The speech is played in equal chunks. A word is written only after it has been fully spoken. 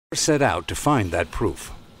Set out to find that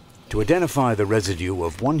proof, to identify the residue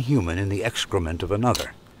of one human in the excrement of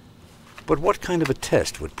another. But what kind of a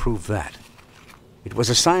test would prove that? It was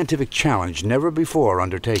a scientific challenge never before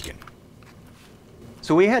undertaken.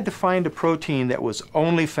 So we had to find a protein that was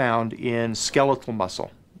only found in skeletal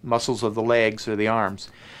muscles of the legs or the arms,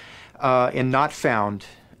 and not found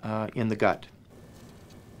in the gut.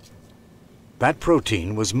 That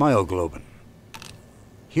protein was myoglobin.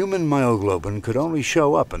 Human myoglobin could only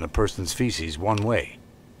show up in a person's feces one way,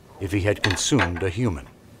 if he had consumed a human.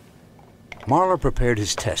 Marler prepared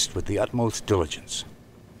his test with the utmost diligence.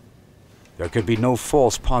 There could be no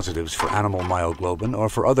false positives for animal myoglobin or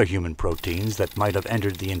for other human proteins that might have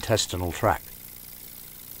entered the intestinal tract.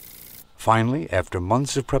 Finally, after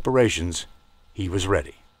months of preparations, he was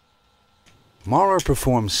ready. Marler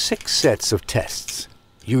performed 6 sets of tests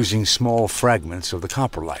using small fragments of the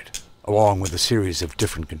coprolite, along with a series of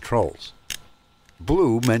different controls.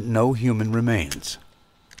 Blue meant no human remains,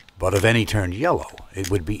 but if any turned yellow, it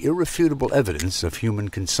would be irrefutable evidence of human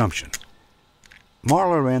consumption.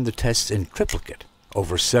 Marler ran the tests in triplicate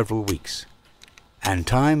over several weeks, and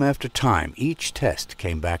time after time each test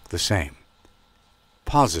came back the same.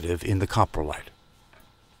 Positive in the coprolite,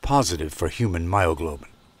 positive for human myoglobin.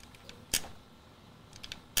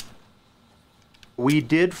 We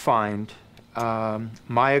did find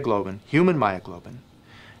myoglobin, human myoglobin,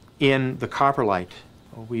 in the coprolite.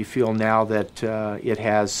 We feel now that it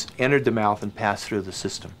has entered the mouth and passed through the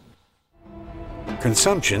system.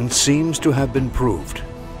 Consumption seems to have been proved,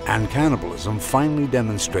 and cannibalism finally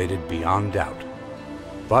demonstrated beyond doubt.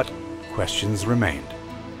 But questions remained.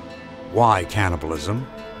 Why cannibalism,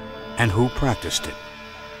 and who practiced it?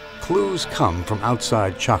 Clues come from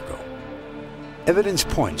outside Chaco. Evidence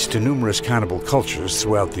points to numerous cannibal cultures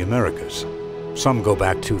throughout the Americas. Some go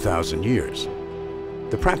back 2,000 years.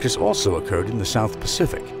 The practice also occurred in the South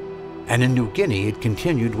Pacific, and in New Guinea it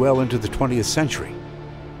continued well into the 20th century.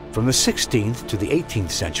 From the 16th to the 18th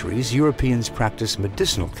centuries, Europeans practiced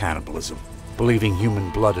medicinal cannibalism, believing human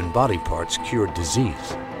blood and body parts cured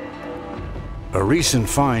disease. A recent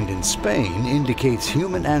find in Spain indicates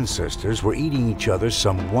human ancestors were eating each other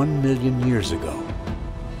some 1 million years ago.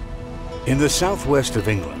 In the southwest of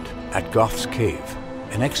England, at Gough's Cave,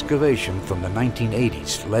 an excavation from the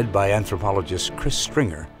 1980s led by anthropologist Chris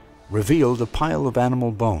Stringer revealed a pile of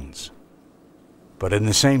animal bones. But in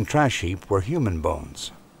the same trash heap were human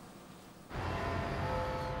bones.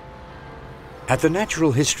 At the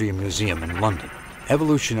Natural History Museum in London,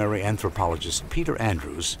 evolutionary anthropologist Peter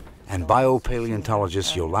Andrews and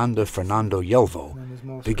biopaleontologist Yolanda Fernando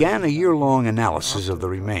Yelvo began a year-long analysis of the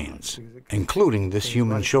remains, including this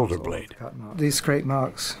human shoulder blade. These scrape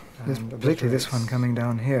marks, particularly this one coming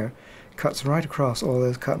down here, cuts right across all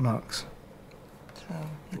those cut marks. So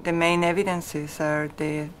the main evidences are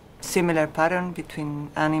the similar pattern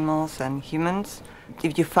between animals and humans.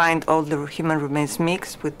 If you find all the human remains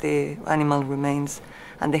mixed with the animal remains,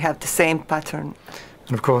 and they have the same pattern.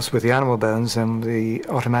 And of course, with the animal bones, the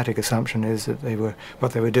automatic assumption is that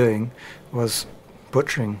what they were doing was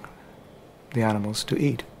butchering the animals to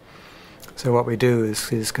eat. So what we do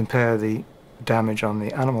is compare the damage on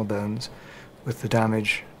the animal bones with the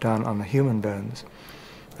damage done on the human bones.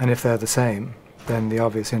 And if they're the same, then the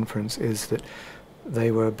obvious inference is that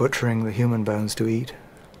they were butchering the human bones to eat,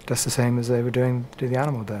 just the same as they were doing to the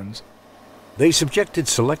animal bones. They subjected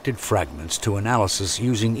selected fragments to analysis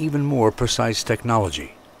using even more precise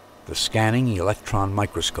technology, the scanning electron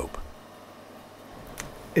microscope.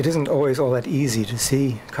 It isn't always all that easy to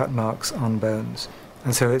see cut marks on bones,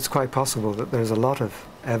 and so it's quite possible that there's a lot of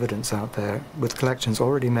evidence out there with collections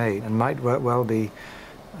already made and might well be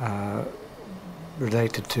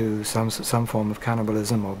related to some form of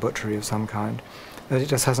cannibalism or butchery of some kind, that it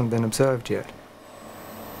just hasn't been observed yet.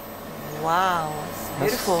 Wow, it's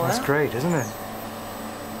beautiful. That's great, isn't it?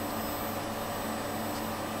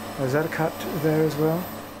 Is that a cut there as well?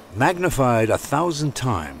 Magnified 1,000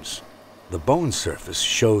 times, the bone surface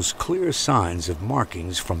shows clear signs of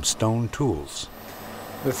markings from stone tools.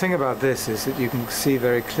 The thing about this is that you can see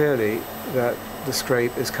very clearly that the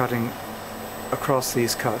scrape is cutting across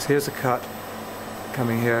these cuts. Here's a cut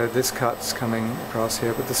coming here, this cut's coming across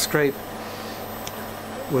here, but the scrape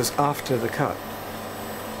was after the cut.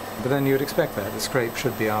 But then you'd expect that. The scrape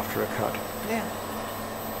should be after a cut. Yeah.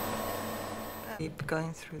 Keep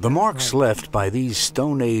going through the marks left by these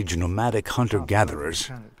Stone Age nomadic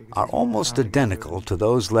hunter-gatherers are almost identical to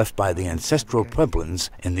those left by the ancestral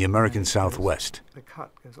Pueblos in the American Southwest.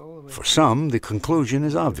 For some, the conclusion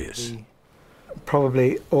is obvious.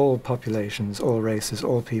 Probably all populations, all races,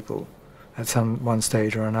 all people, at one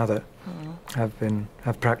stage or another,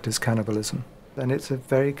 have practiced cannibalism. And it's a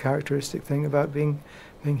very characteristic thing about being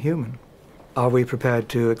human. Are we prepared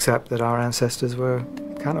to accept that our ancestors were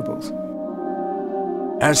cannibals?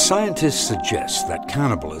 As scientists suggest that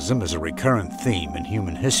cannibalism is a recurrent theme in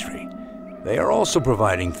human history, they are also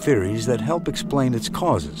providing theories that help explain its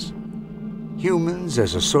causes. Humans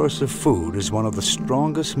as a source of food is one of the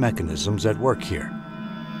strongest mechanisms at work here.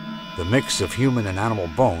 The mix of human and animal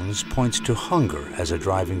bones points to hunger as a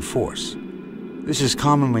driving force. This is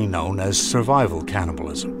commonly known as survival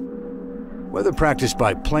cannibalism. Whether practiced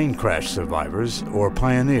by plane crash survivors or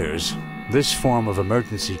pioneers, this form of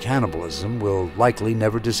emergency cannibalism will likely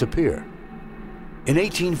never disappear. In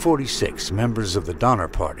 1846, members of the Donner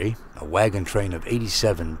Party, a wagon train of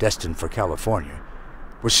 87 destined for California,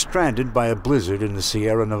 were stranded by a blizzard in the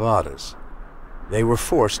Sierra Nevadas. They were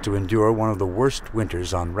forced to endure one of the worst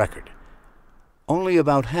winters on record. Only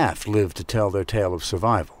about half lived to tell their tale of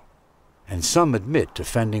survival, and some admit to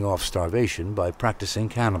fending off starvation by practicing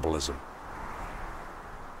cannibalism.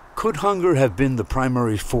 Could hunger have been the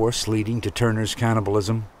primary force leading to Turner's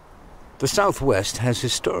cannibalism? The Southwest has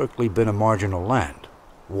historically been a marginal land,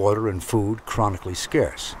 water and food chronically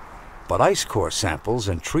scarce. But ice core samples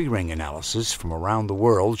and tree ring analysis from around the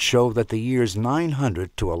world show that the years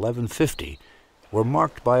 900 to 1150 were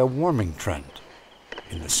marked by a warming trend.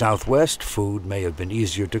 In the Southwest, food may have been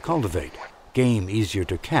easier to cultivate, game easier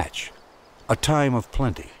to catch, a time of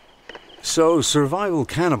plenty. So survival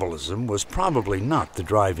cannibalism was probably not the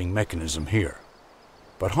driving mechanism here.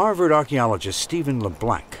 But Harvard archaeologist Stephen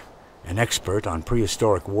LeBlanc, an expert on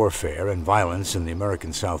prehistoric warfare and violence in the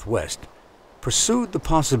American Southwest, pursued the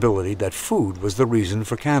possibility that food was the reason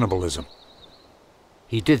for cannibalism.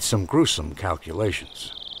 He did some gruesome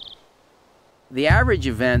calculations. The average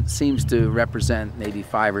event seems to represent maybe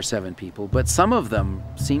 5 or 7 people, but some of them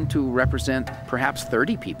seem to represent perhaps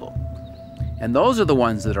 30 people. And those are the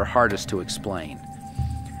ones that are hardest to explain.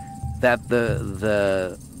 That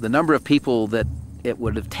the number of people that it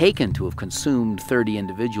would have taken to have consumed 30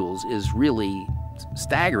 individuals is really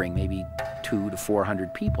staggering, maybe 200 to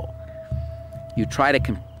 400 people. You try to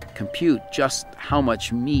compute just how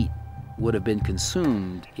much meat would have been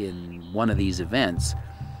consumed in one of these events.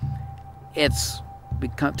 It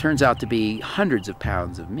turns out to be hundreds of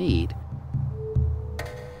pounds of meat.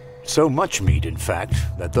 So much meat, in fact,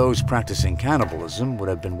 that those practicing cannibalism would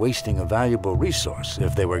have been wasting a valuable resource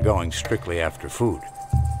if they were going strictly after food.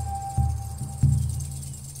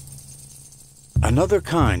 Another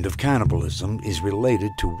kind of cannibalism is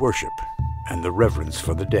related to worship and the reverence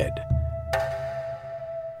for the dead.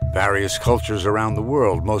 Various cultures around the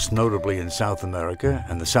world, most notably in South America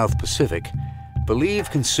and the South Pacific,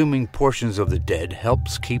 believe consuming portions of the dead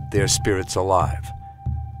helps keep their spirits alive.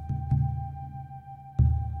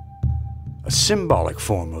 A symbolic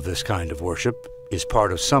form of this kind of worship is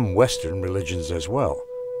part of some Western religions as well.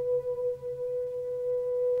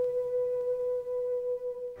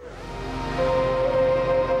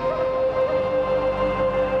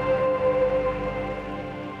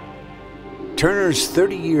 Turner's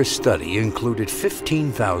 30-year study included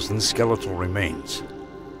 15,000 skeletal remains.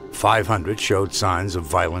 500 showed signs of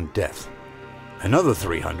violent death. Another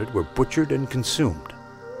 300 were butchered and consumed.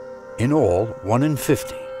 In all, 1 in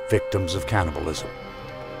 50 victims of cannibalism.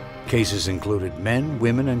 Cases included men,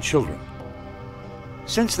 women, and children.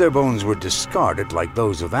 Since their bones were discarded like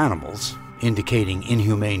those of animals, indicating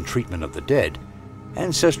inhumane treatment of the dead,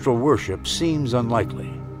 ancestral worship seems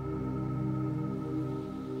unlikely.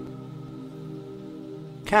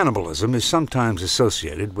 Cannibalism is sometimes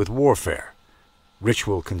associated with warfare,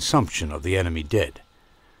 ritual consumption of the enemy dead.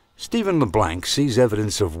 Stephen LeBlanc sees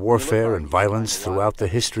evidence of warfare and violence throughout the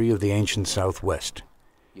history of the ancient Southwest.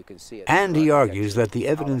 And he argues that the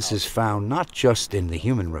evidence is found not just in the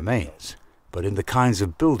human remains, but in the kinds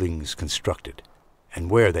of buildings constructed and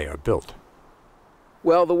where they are built.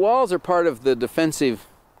 Well, the walls are part of the defensive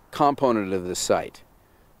component of the site.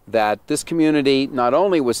 That this community not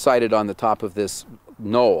only was sited on the top of this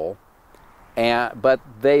knoll, but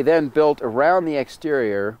they then built around the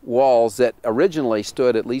exterior walls that originally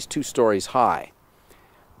stood at least 2 stories high.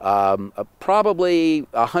 Probably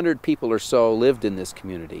 100 people or so lived in this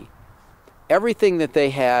community. Everything that they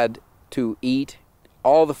had to eat,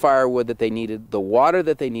 all the firewood that they needed, the water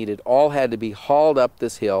that they needed, all had to be hauled up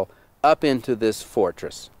this hill, up into this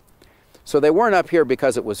fortress. So they weren't up here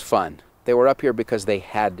because it was fun. They were up here because they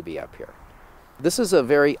had to be up here. This is a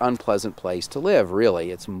very unpleasant place to live, really.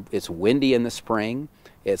 It's windy in the spring.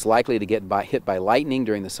 It's likely to get hit by lightning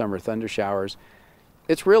during the summer thunder showers.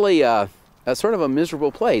 It's really a sort of a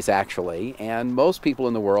miserable place, actually, and most people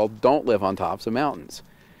in the world don't live on tops of mountains.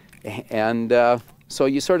 And so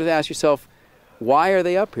you sort of ask yourself, why are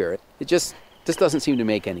they up here? It just This doesn't seem to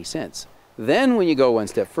make any sense. Then when you go one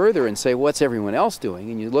step further and say, what's everyone else doing?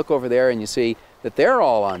 And you look over there and you see that they're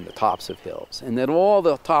all on the tops of hills, and that all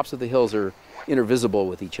the tops of the hills are intervisible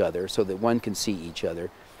with each other so that one can see each other.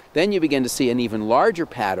 Then you begin to see an even larger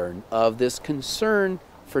pattern of this concern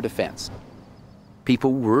for defense.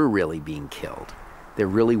 People were really being killed. There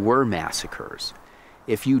really were massacres.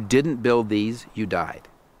 If you didn't build these, you died.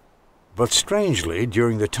 But strangely,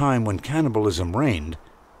 during the time when cannibalism reigned,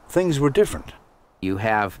 things were different. You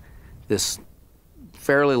have this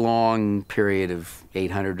fairly long period of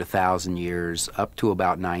 800 to 1,000 years up to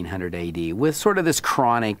about 900 AD with sort of this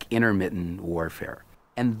chronic intermittent warfare.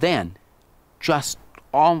 And then, just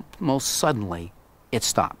almost suddenly, it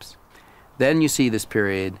stops. Then you see this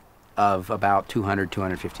period of about 200,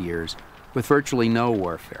 250 years with virtually no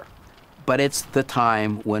warfare. But it's the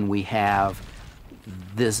time when we have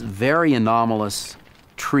this very anomalous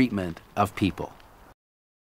treatment of people.